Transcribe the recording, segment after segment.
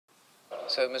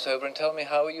So, Miss Oberon, tell me,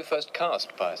 how were you first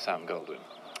cast by Sam Goldwyn?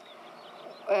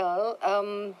 Well,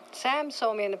 Sam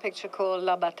saw me in a picture called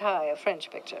La Bataille, a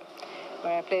French picture,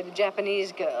 where I played a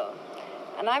Japanese girl.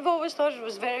 And I've always thought it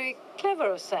was very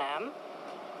clever of Sam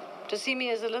to see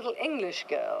me as a little English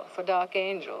girl for Dark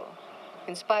Angel,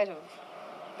 in spite of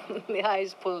the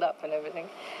eyes pulled up and everything.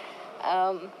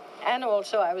 And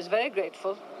also, I was very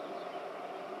grateful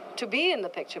to be in the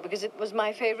picture because it was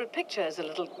my favorite picture as a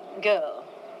little girl.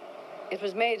 It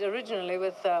was made originally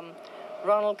with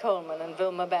Ronald Colman and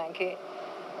Vilma Banky,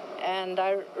 and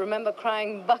I remember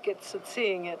crying buckets at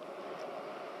seeing it,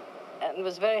 and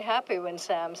was very happy when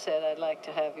Sam said, "I'd like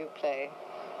to have you play."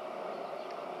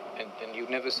 And you'd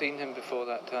never seen him before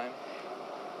that time?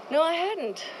 No, I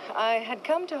hadn't. I had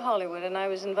come to Hollywood, and I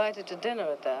was invited to dinner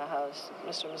at their house,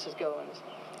 Mr. and Mrs. Goins.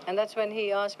 And that's when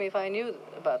he asked me if I knew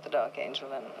about The Dark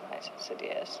Angel, and I said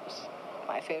yes, it was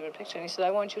my favorite picture. And he said,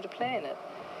 "I want you to play in it."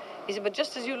 He said, "But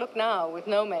just as you look now, with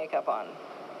no makeup on,"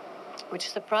 which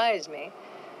surprised me,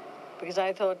 because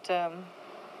I thought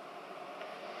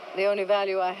the only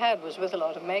value I had was with a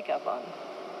lot of makeup on.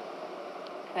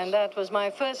 And that was my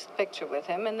first picture with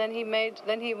him, and then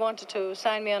he wanted to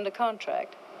sign me under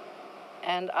contract.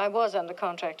 And I was under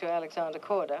contract to Alexander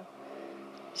Korda.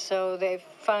 So they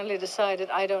finally decided,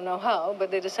 I don't know how,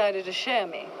 but they decided to share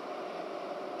me.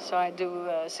 So I do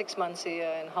 6 months a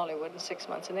year in Hollywood and 6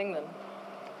 months in England.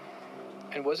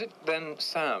 And was it then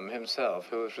Sam himself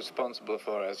who was responsible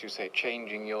for, as you say,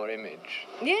 changing your image?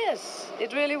 Yes,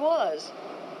 it really was.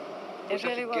 Was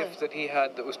it a gift that he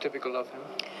had that was typical of him?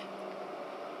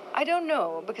 I don't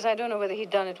know, because I don't know whether he'd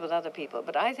done it with other people,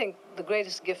 but I think the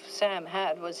greatest gift Sam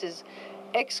had was his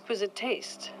exquisite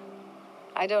taste.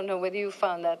 I don't know whether you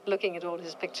found that looking at all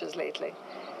his pictures lately.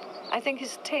 I think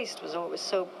his taste was always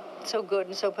so good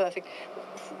and so perfect.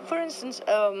 For instance,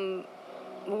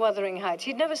 Wuthering Heights,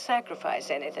 he'd never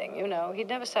sacrifice anything, you know. He'd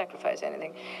never sacrifice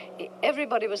anything.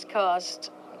 Everybody was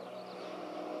cast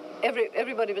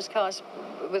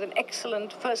with an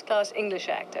excellent first-class English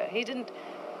actor. He didn't,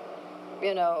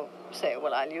 you know, say,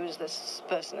 well, I'll use this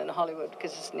person in Hollywood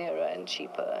because it's nearer and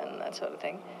cheaper and that sort of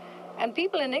thing. And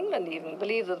people in England even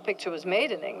believed that the picture was made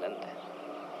in England.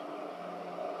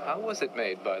 How was it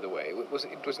made, by the way?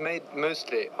 It was made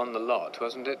mostly on the lot,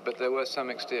 wasn't it? But there were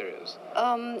some exteriors.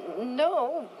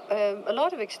 No, a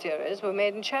lot of exteriors were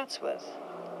made in Chatsworth.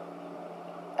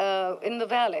 In the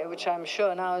valley, which I'm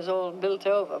sure now is all built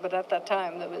over, but at that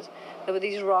time there were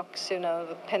these rocks, you know,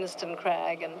 the Penistone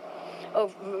Crag, and a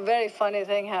very funny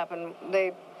thing happened.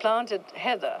 They planted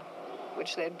heather,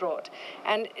 which they'd brought,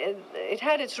 and it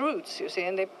had its roots, you see,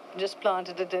 and they just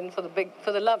planted it in for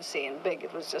the love scene. Big,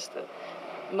 it was just the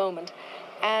moment.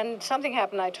 And something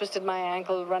happened. I twisted my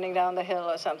ankle running down the hill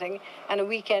or something, and a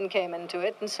weekend came into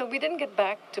it, and so we didn't get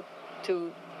back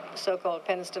to so-called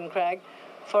Penistone Crag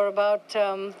for about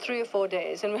 3 or 4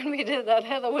 days. And when we did, that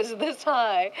heather was this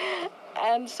high,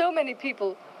 and so many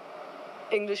people,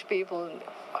 English people,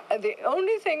 the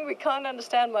only thing we can't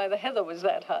understand why the heather was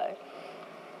that high.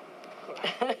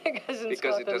 because it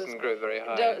doesn't grow very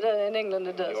high. In England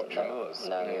it doesn't. Yorkshire moors.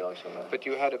 No, Yorkshire moors. But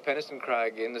you had a Penistone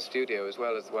Crag in the studio as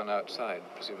well as the one outside,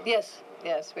 presumably. Yes,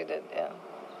 we did, yeah.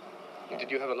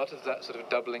 Did you have a lot of that sort of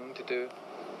doubling to do?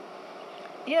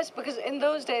 Yes, because in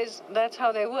those days, that's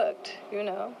how they worked, you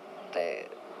know.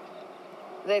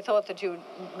 They thought that you'd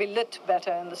be lit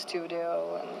better in the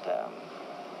studio, and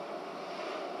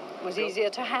it was easier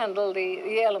to handle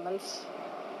the elements.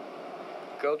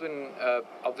 Goldwyn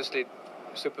obviously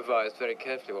supervised very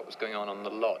carefully what was going on the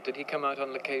lot. Did he come out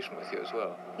on location with you as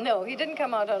well? No, he didn't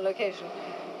come out on location.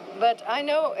 But I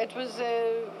know it was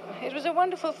a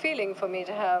wonderful feeling for me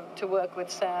to work with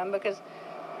Sam, because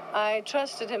I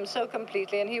trusted him so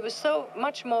completely, and he was so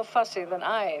much more fussy than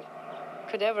I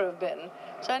could ever have been.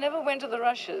 So I never went to the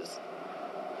rushes.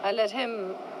 I let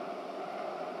him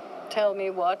tell me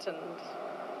what, and...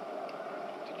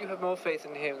 Did you have more faith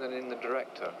in him than in the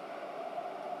director?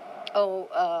 Oh,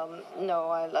 no,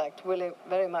 I liked Willie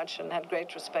very much and had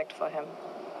great respect for him.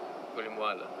 William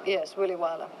Wyler? Yes, Willie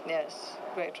Wyler, yes.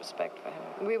 Great respect for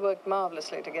him. We worked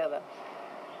marvelously together.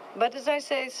 But as I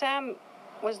say, Sam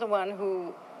was the one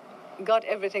who got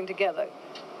everything together.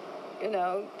 You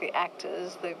know, the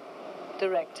actors, the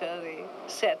director, the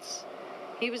sets.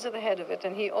 He was at the head of it,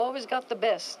 and he always got the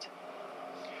best.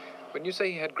 When you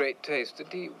say he had great taste,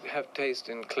 did he have taste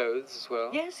in clothes as well?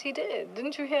 Yes, he did.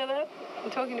 Didn't you hear that?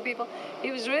 In talking to people,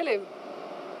 he was really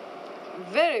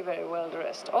very, very well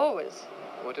dressed, always.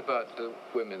 What about the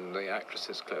women, the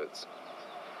actresses' clothes?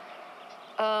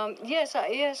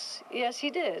 Yes, he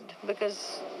did.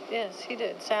 Because, yes, he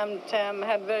did. Sam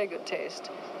had very good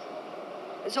taste.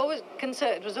 It was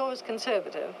always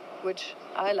conservative, which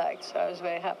I liked, so I was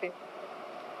very happy.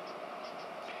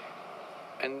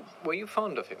 And were you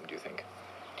fond of him, do you think?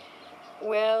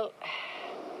 Well,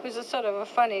 he was a sort of a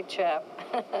funny chap.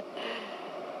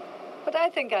 But I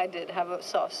think I did have a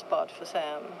soft spot for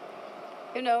Sam.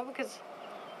 You know, because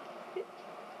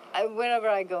wherever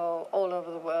I go, all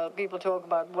over the world, people talk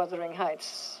about Wuthering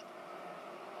Heights.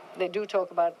 They do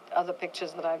talk about other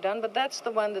pictures that I've done, but that's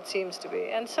the one that seems to be.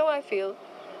 And so I feel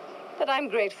that I'm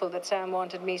grateful that Sam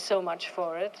wanted me so much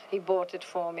for it. He bought it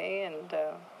for me and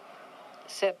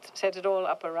set it all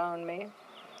up around me.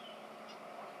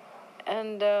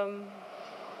 And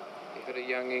You had a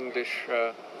young English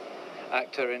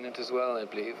actor in it as well, I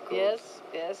believe. yes,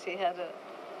 he had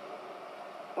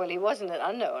well, he wasn't an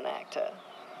unknown actor.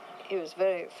 He was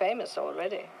very famous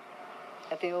already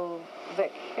at the old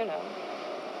Vic, you know.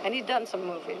 And he'd done some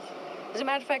movies. As a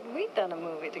matter of fact, we'd done a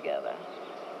movie together,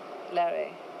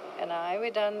 Larry and I.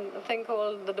 We'd done a thing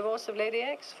called The Divorce of Lady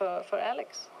X for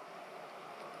Alex.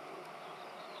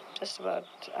 Just about,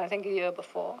 I think, a year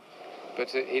before.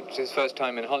 But it's his first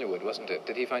time in Hollywood, wasn't it?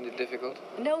 Did he find it difficult?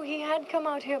 No, he had come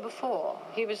out here before.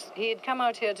 He had come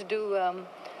out here to do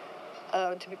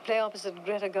play opposite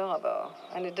Greta Garbo,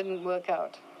 and it didn't work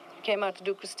out. He came out to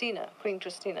do Queen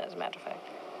Christina, as a matter of fact.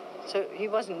 So he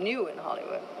wasn't new in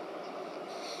Hollywood.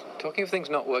 Talking of things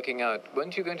not working out,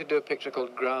 weren't you going to do a picture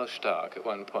called Graustark at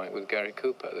one point with Gary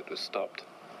Cooper that was stopped?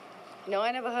 No,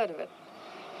 I never heard of it.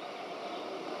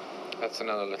 That's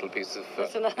another little piece of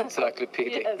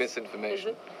encyclopedic Yes.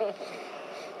 misinformation. Is it?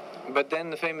 But then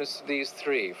the famous These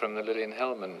Three from the Lillian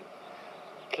Hellman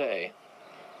play.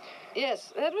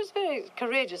 Yes, that was very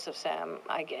courageous of Sam,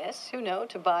 I guess, you know,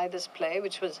 to buy this play,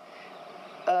 which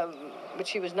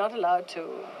he was not allowed to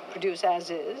produce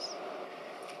as is.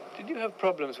 Did you have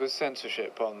problems with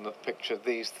censorship on the picture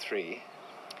These Three?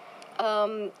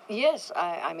 Yes,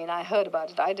 I mean, I heard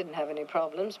about it. I didn't have any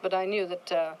problems, but I knew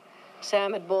that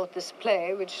Sam had bought this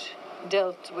play, which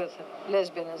dealt with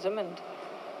lesbianism, and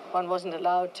one wasn't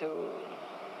allowed to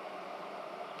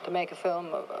make a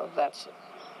film of that,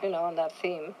 you know, on that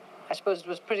theme. I suppose it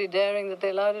was pretty daring that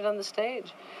they allowed it on the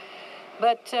stage.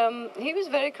 But he was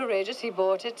very courageous. He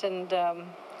bought it and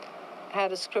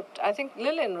had a script. I think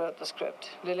Lillian wrote the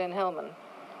script, Lillian Hellman.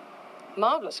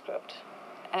 Marvelous script.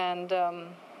 And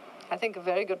I think a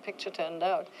very good picture turned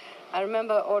out. I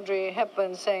remember Audrey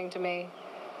Hepburn saying to me,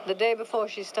 the day before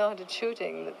she started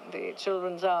shooting the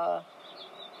Children's Hour,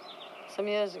 some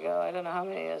years ago, I don't know how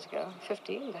many years ago,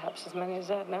 15 perhaps, as many as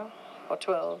that now, or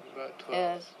 12. About 12.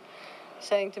 Yes.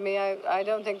 Saying to me, I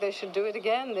don't think they should do it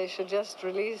again. They should just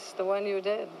release the one you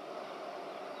did.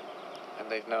 And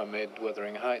they've now made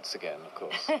Wuthering Heights again, of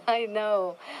course. I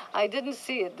know. I didn't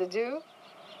see it, did you?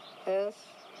 Yes.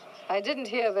 I didn't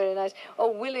hear very nice.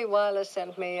 Oh, Willie Wyler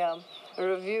sent me a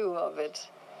review of it.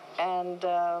 And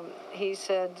he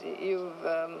said,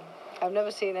 I've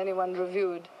never seen anyone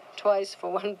reviewed twice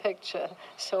for one picture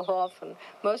so often.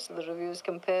 Most of the reviews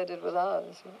compared it with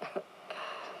ours.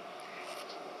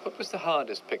 What was the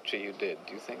hardest picture you did,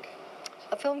 do you think?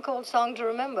 A film called Song to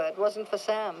Remember. It wasn't for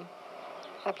Sam.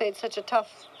 I played such a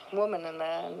tough woman in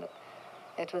there, and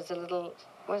it was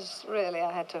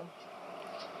I had to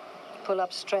pull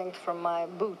up strength from my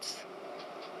boots.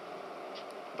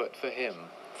 But for him?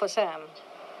 For Sam.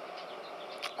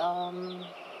 Well,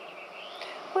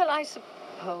 I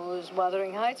suppose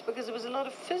Wuthering Heights, because there was a lot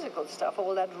of physical stuff,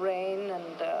 all that rain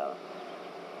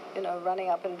and, running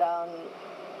up and down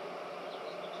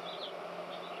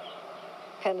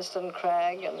Penistone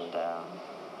Crag, and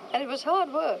it was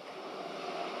hard work.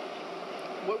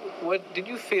 What did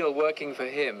you feel working for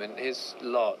him in his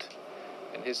lot,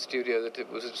 in his studio, that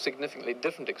it was a significantly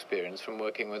different experience from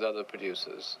working with other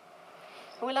producers?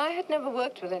 Well, I had never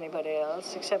worked with anybody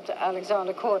else except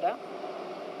Alexander Korda,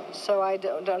 so I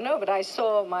don't know, but I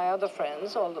saw my other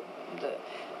friends, all the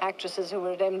actresses who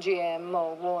were at MGM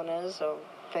or Warner's or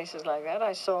places like that.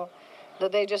 I saw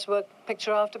that they just worked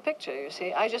picture after picture, you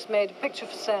see. I just made a picture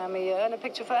for Sam a year and a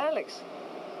picture for Alex,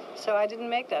 so I didn't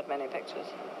make that many pictures.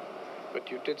 But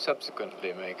you did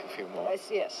subsequently make a few more.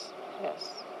 Yes.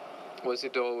 Was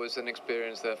it always an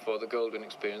experience, therefore, the Goldwyn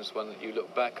experience, one that you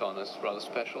look back on as rather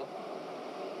special?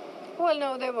 Well,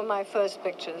 no, they were my first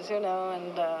pictures, and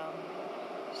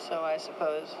so I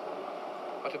suppose.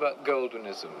 What about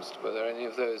Goldwynisms? Were there any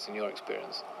of those in your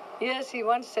experience? Yes, he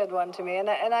once said one to me, and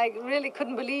I really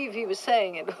couldn't believe he was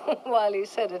saying it while he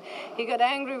said it. He got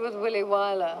angry with Willie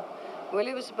Wyler.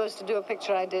 Willie was supposed to do a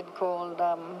picture I did called,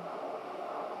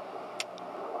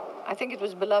 I think it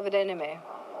was Beloved Enemy.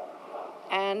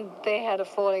 And they had a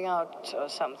falling out or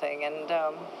something, and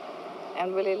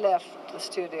And Willie left the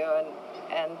studio,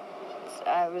 and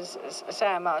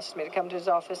Sam asked me to come to his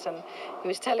office, and he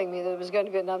was telling me there was going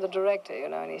to be another director,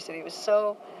 and he said he was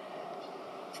so...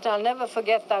 I'll never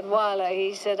forget that Wyler.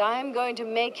 He said, I'm going to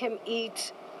make him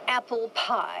eat apple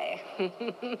pie.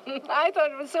 I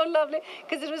thought it was so lovely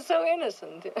because it was so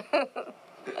innocent.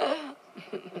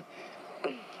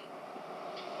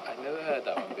 I've never heard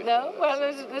that one before. No? Well,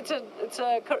 it's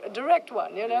a direct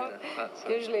one, Yeah,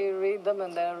 Usually you read them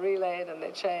and they're relayed and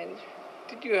they change.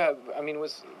 Did you have,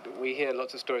 we hear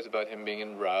lots of stories about him being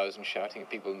in rows and shouting at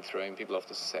people and throwing people off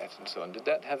the set and so on. Did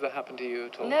that ever happen to you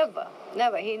at all? Never.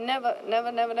 He never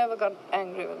got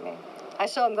angry with me. I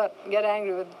saw him get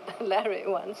angry with Larry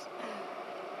once.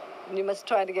 You must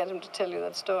try to get him to tell you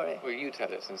that story. Well, you tell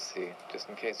it just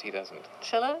in case he doesn't.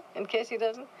 Shall I? In case he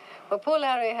doesn't? Well, poor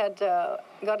Larry had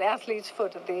got athlete's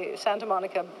foot at the Santa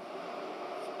Monica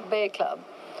Bay Club.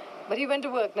 But he went to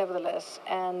work nevertheless,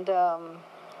 and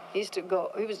he used to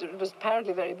go, it was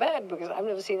apparently very bad because I've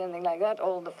never seen anything like that.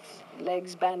 All the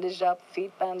legs bandaged up,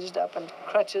 feet bandaged up, and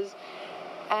crutches.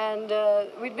 And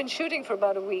we'd been shooting for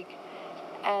about a week.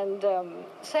 And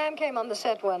Sam came on the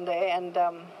set one day, and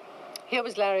here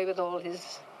was Larry with all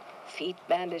his feet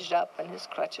bandaged up and his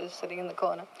crutches sitting in the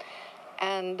corner.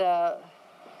 And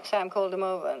Sam called him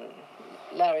over, and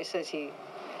Larry says he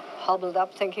hobbled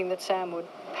up thinking that Sam would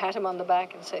pat him on the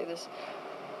back and say, this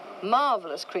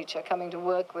marvelous creature coming to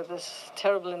work with this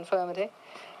terrible infirmity.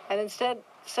 And instead,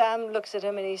 Sam looks at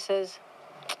him and he says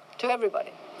to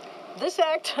everybody, this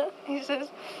actor, he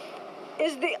says,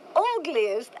 is the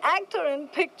ugliest actor in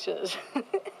pictures.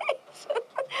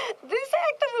 This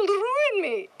actor will ruin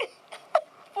me.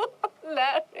 Poor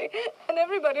Larry. And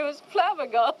everybody was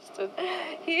flabbergasted.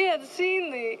 He had seen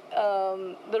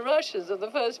the rushes of the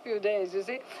first few days, you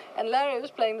see, and Larry was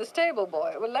playing the stable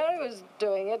boy. Well, Larry was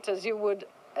doing it as you would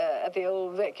at the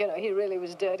old Vic. He really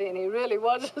was dirty, and he really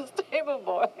was a stable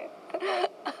boy.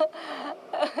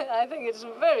 I think it's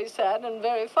very sad and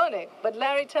very funny. But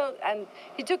Larry and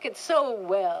he took it so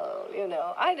well,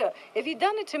 If he'd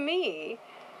done it to me,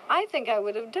 I think I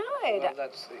would have died. Well,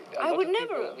 that's I would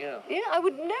never. People, yeah. I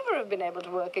would never have been able to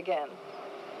work again.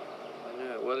 I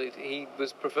know. Well, he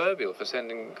was proverbial for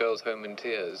sending girls home in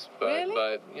tears.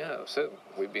 Really? So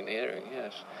we've been hearing,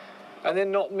 yes. And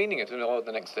then not meaning it, or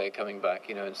the next day coming back,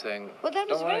 and saying... Well, that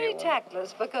was very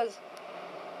tactless because,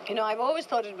 I've always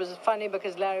thought it was funny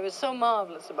because Larry was so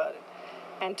marvelous about it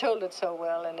and told it so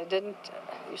well, and it didn't...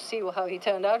 You see how he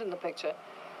turned out in the picture.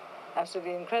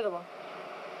 Absolutely incredible.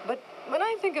 But when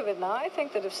I think of it now, I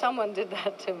think that if someone did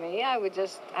that to me, I would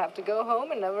just have to go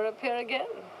home and never appear again.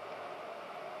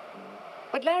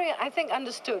 But Larry, I think,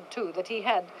 understood, too, that he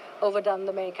had overdone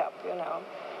the makeup,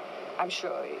 I'm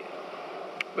sure he...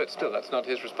 But still, that's not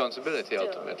his responsibility,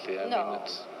 ultimately. I mean,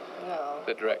 it's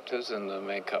the directors and the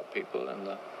makeup people and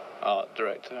the art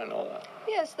director and all that.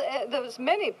 Yes, there was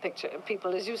many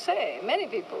people, as you say, many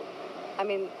people. I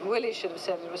mean, Willie should have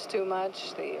said it was too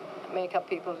much. The makeup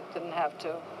people didn't have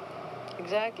to.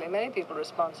 Exactly, many people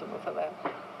responsible for that.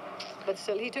 But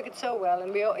still, he took it so well,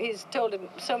 and he's told it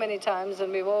so many times,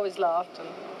 and we've always laughed. And